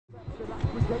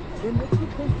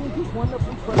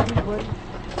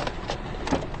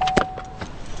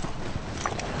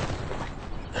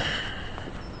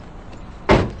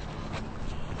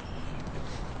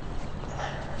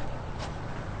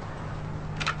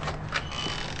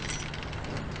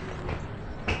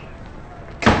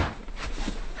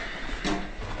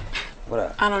What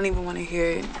up? I don't even want to hear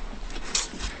it.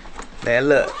 Man,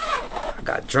 look. I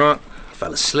got drunk,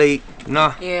 fell asleep, you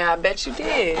know? Yeah, I bet you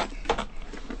did.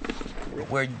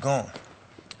 Where you going?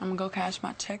 I'm gonna go cash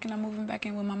my check and I'm moving back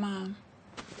in with my mom.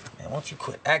 Man, why don't you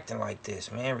quit acting like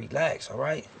this, man? Relax, all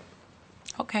right?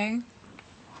 Okay.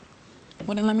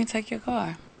 Well, then let me take your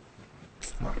car.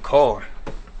 My car?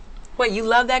 Wait, you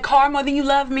love that car more than you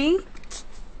love me?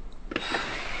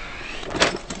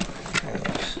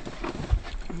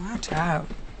 Watch out.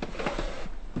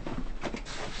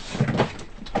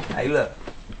 Hey, look.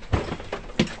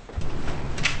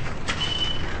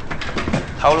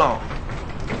 Hold on.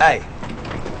 Hey.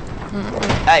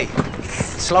 Hey,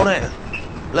 slow down.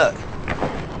 Look,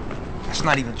 that's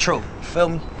not even true. You feel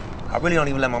me? I really don't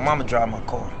even let my mama drive my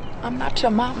car. I'm not your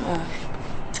mama.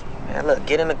 Man, look,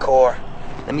 get in the car.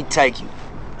 Let me take you.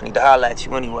 I need to holler at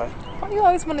you anyway. Why do you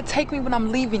always want to take me when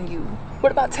I'm leaving you?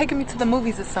 What about taking me to the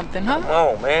movies or something, huh? Come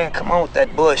on, man. Come on with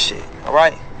that bullshit, all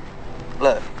right?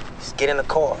 Look, just get in the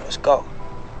car. Let's go.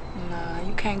 Nah,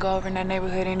 you can't go over in that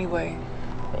neighborhood anyway.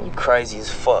 Man, you crazy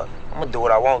as fuck. I'm gonna do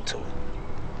what I want to.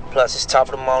 Plus, it's top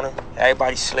of the morning.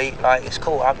 Everybody sleep. Like, it's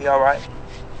cool. I'll be all right.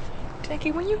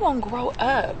 Jackie, when you gonna grow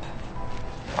up?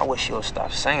 I wish you would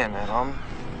stop saying that, homie.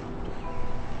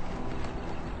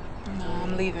 No,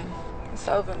 I'm leaving. It's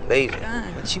over. Leaving?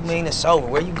 What you mean it's over?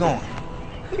 Where you going?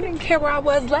 You didn't care where I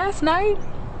was last night.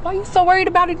 Why are you so worried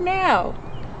about it now?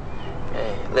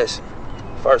 Man, listen.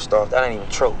 First off, that ain't even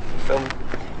true. You feel me?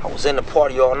 I was in the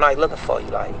party all night looking for you.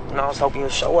 Like, you know, I was hoping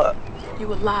you'd show up. You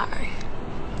would lie.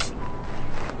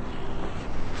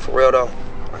 For real, though,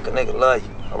 like a nigga love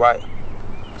you, all right?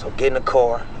 So get in the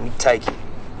car. Let me take you.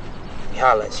 Let me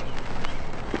holler at you.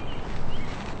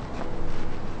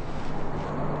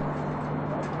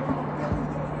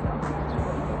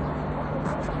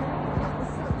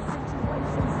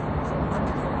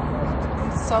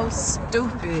 So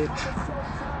stupid.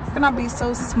 How can I be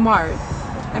so smart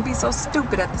and be so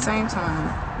stupid at the same time?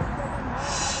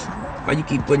 Why you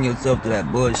keep putting yourself through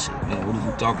that bullshit, man? What are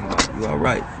you talking about? You all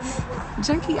right?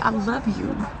 Jackie, I love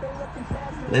you.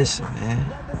 Listen, man.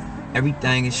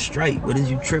 Everything is straight. What is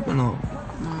you tripping on?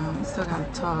 No, we still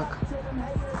gotta talk.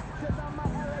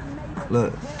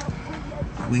 Look,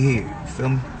 we here. You feel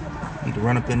me? Need to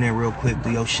run up in there real quick,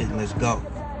 do your shit, and let's go.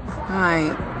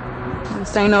 Alright.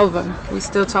 This ain't over. We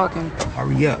still talking.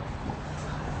 Hurry up.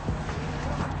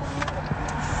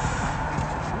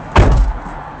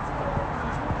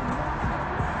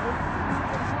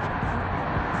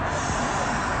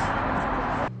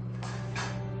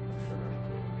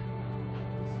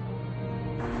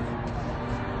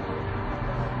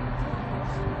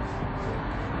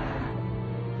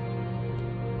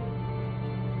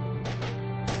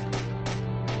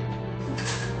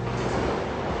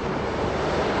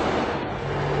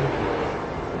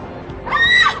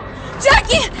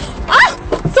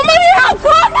 Somebody help!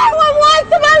 Call 911!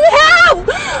 Somebody help!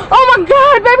 Oh my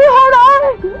God, baby, hold on!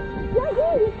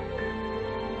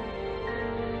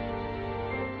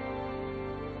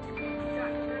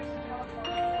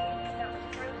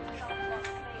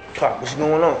 Pop, what's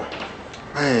going on?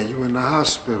 Man, you in the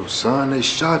hospital, son. They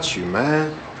shot you,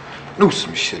 man. Knew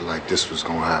some shit like this was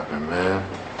gonna happen, man.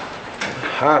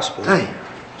 Hospital? Damn.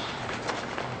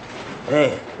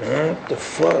 Man, what the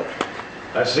fuck?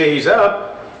 I see he's up.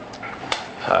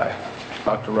 Hi,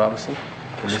 Dr. Robinson.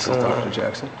 And this is Dr.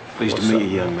 Jackson. Pleased to meet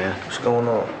you, young man. What's going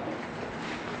on?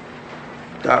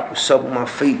 Doc, what's up with my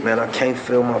feet, man? I can't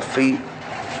feel my feet.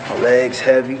 My legs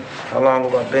heavy. How long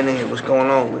have I been in here? What's going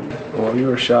on with me? Well, you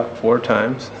were shot 4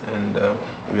 times, and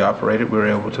we operated. We were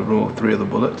able to remove 3 of the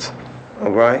bullets.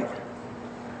 All right.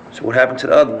 So what happened to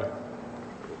the other one?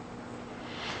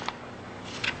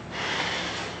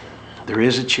 There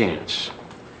is a chance.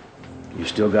 You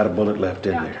still got a bullet left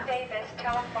in there.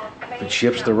 If it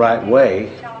shifts the right way,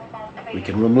 we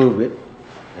can remove it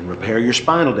and repair your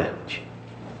spinal damage.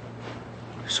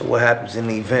 So what happens in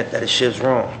the event that it shifts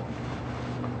wrong?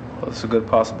 Well, it's a good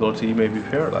possibility you may be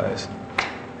paralyzed.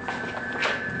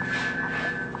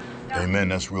 Hey man,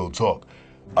 that's real talk.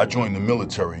 I joined the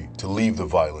military to leave the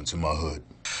violence in my hood.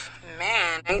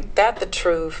 Man, ain't that the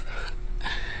truth?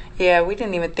 Yeah, we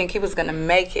didn't even think he was gonna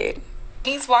make it.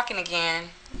 He's walking again.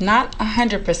 Not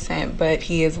 100%, but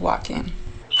he is walking.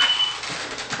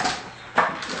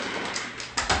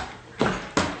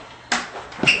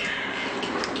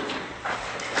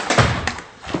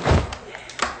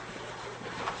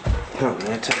 Come on,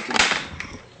 man, take it.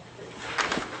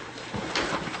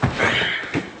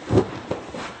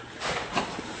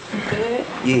 Good?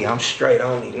 Yeah, I'm straight. I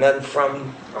don't need nothing from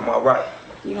you. I'm all right.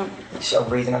 You don't... It's your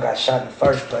reason I got shot in the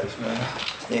first place, man.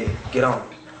 Yeah, get on.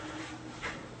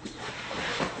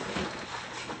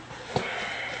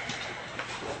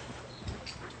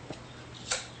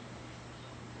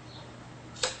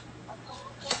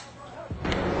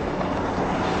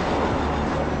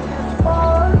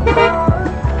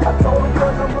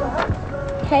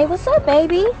 Hey, what's up,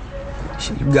 baby?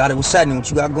 Shit, you got it. What's happening? What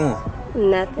you got going?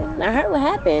 Nothing. I heard what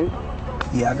happened.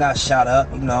 Yeah, I got shot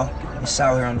up, you know. It's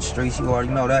out here on the streets. You already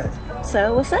know that.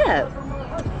 So, what's up?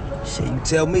 Shit, you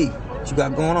tell me. What you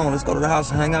got going on? Let's go to the house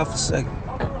and hang out for a second.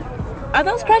 Are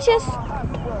those crutches?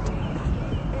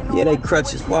 Yeah, they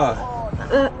crutches. Why?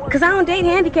 Cause I don't date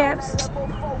handicaps.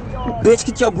 Bitch,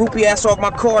 get your groupie ass off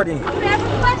my car then. Whatever,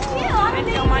 fuck you. I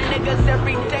tell my niggas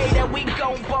every day that we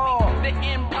gon' ball. The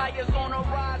empire's on a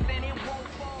rise and it won't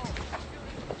fall.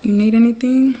 You need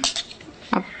anything?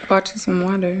 I bought you some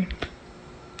water.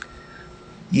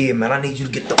 Yeah, man, I need you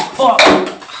to get the fuck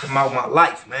out of my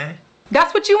life, man.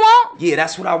 That's what you want? Yeah,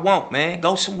 that's what I want, man.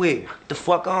 Go somewhere. Get the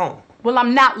fuck on. Well,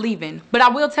 I'm not leaving. But I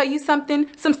will tell you something.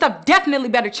 Some stuff definitely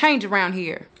better change around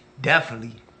here.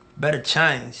 Definitely. Better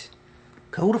change.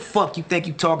 Cause who the fuck you think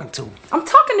you talking to? I'm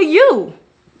talking to you.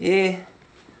 Yeah.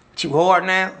 You hard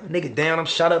now? Nigga down, I'm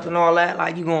shut up and all that.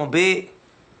 Like you going big?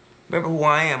 Remember who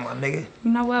I am, my nigga.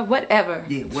 You know what? Whatever.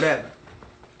 Yeah, whatever.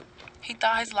 He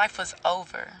thought his life was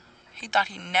over. He thought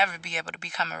he'd never be able to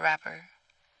become a rapper.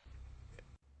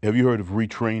 Have you heard of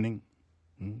retraining?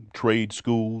 Trade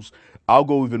schools? I'll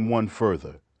go even one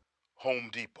further.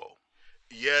 Home Depot.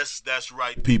 Yes, that's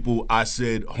right, people. I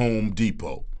said Home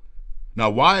Depot. Now,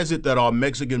 why is it that our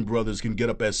Mexican brothers can get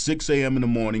up at 6 a.m. in the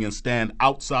morning and stand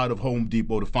outside of Home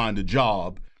Depot to find a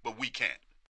job, but we can't?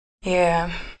 Yeah,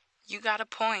 you got a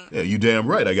point. Yeah, you damn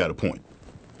right I got a point.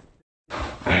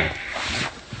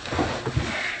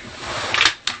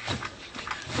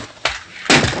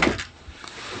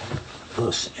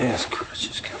 Puss ass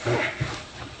crutches, come on.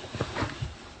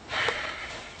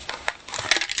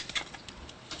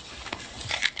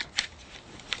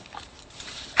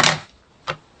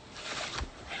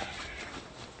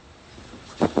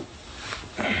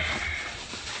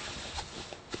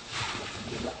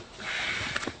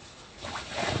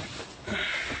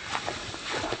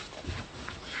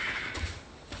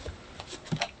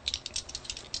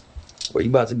 Where you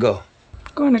about to go?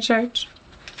 Going to church.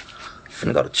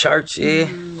 Finna go to church, yeah?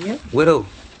 Yep. With who?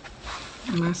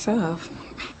 Myself.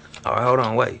 All right, hold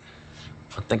on, wait.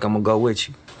 I think I'm gonna go with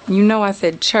you. You know I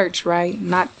said church, right?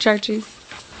 Not churches.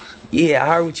 Yeah, I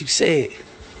heard what you said.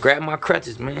 Grab my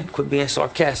crutches, man. Quit being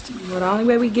sarcastic. Well, the only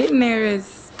way we get in there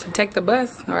is to take the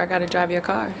bus, or I gotta drive your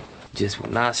car. Just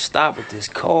will not stop with this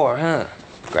car, huh?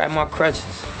 Grab my crutches.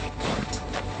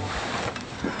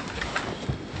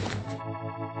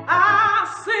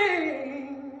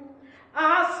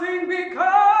 I sing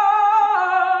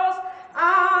because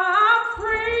I'm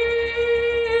free.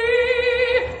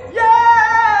 Yes,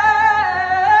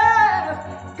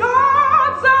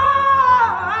 God's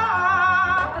eye,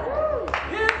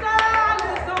 His eye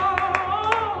is on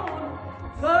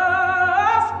the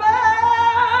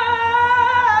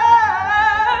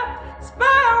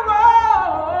sparrow,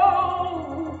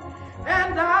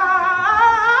 and I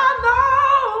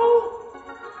know,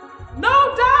 no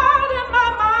doubt in my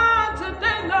mind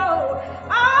today, no,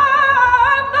 I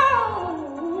know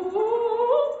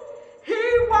He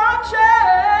watches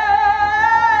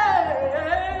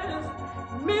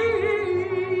me.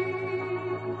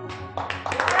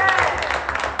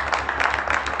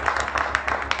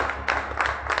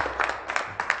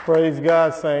 Praise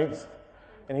God, saints.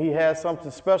 And He has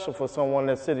something special for someone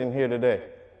that's sitting here today.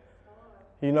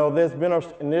 You know, there's been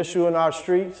an issue in our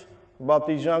streets about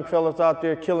these young fellas out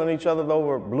there killing each other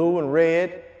over blue and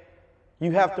red.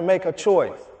 You have to make a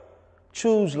choice.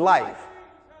 Choose life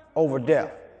over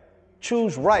death.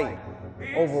 Choose right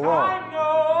over wrong.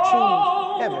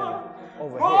 Choose heaven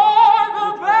over hell.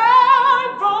 The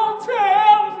Bible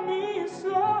tells me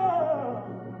so.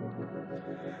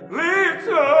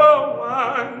 Little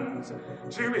ones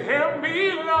to Him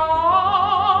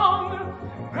belong.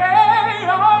 They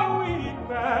are weak,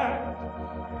 but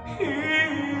He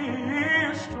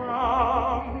is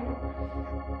strong.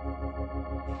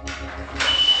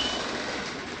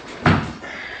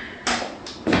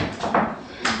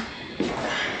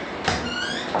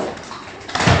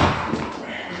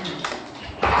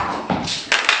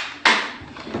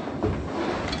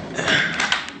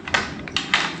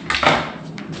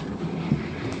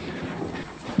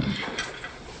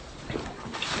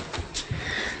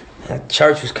 That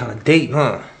church was kind of deep,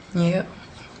 huh? Yep.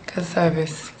 Good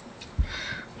service.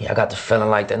 Yeah, I got the feeling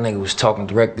like that nigga was talking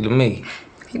directly to me.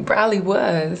 He probably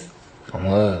was.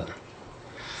 I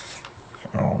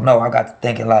don't know, I got to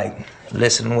thinking like,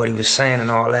 listening to what he was saying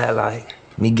and all that, like,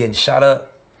 me getting shot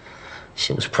up,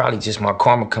 shit was probably just my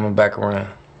karma coming back around.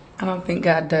 I don't think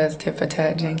God does tit for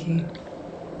tat, Janky.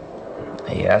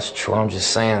 Yeah, that's true, I'm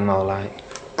just saying though, like,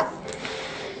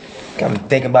 got me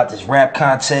thinking about this rap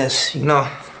contest, you know?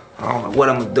 I don't know what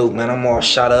I'm gonna do, man. I'm all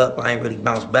shot up. I ain't really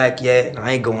bounced back yet.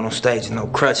 I ain't going on stage with no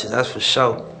crutches, that's for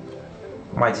sure.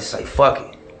 I might just say, fuck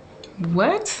it.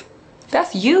 What?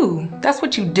 That's you. That's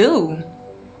what you do.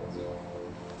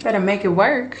 Better make it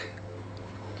work.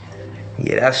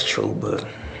 Yeah, that's true, but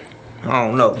I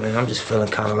don't know, man. I'm just feeling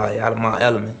kind of like out of my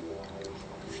element.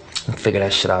 I'll figure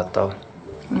that shit out, though.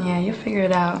 Yeah, you'll figure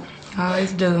it out. I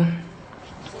always do.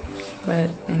 But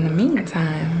in the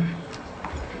meantime...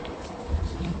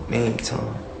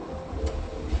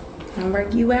 I'll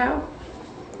work you out.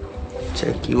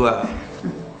 Check you out.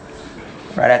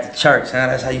 Right at the church, huh?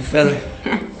 That's how you feeling?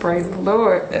 Praise the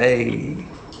Lord. Hey.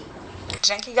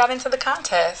 Janky got into the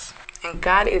contest. And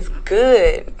God is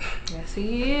good. Yes,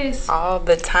 he is. All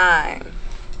the time.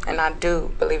 And I do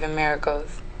believe in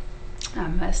miracles. I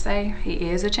must say, he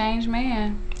is a changed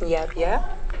man. Yep, yep.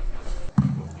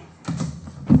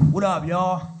 What up,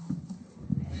 y'all?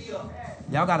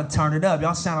 Y'all gotta turn it up.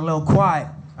 Y'all sound a little quiet.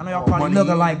 I know y'all probably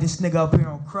looking like this nigga up here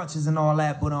on crutches and all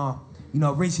that, but you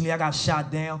know, recently I got shot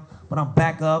down, but I'm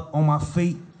back up on my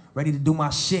feet, ready to do my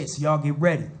shit, so y'all get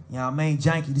ready. You know what I mean?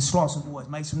 Janky, the Slauson Boys,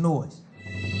 make some noise.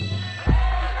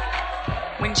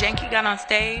 When Janky got on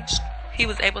stage, he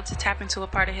was able to tap into a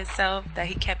part of himself that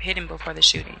he kept hidden before the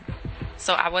shooting.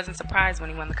 So I wasn't surprised when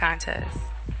he won the contest.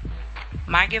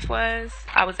 My gift was,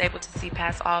 I was able to see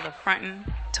past all the fronting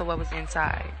to what was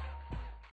inside.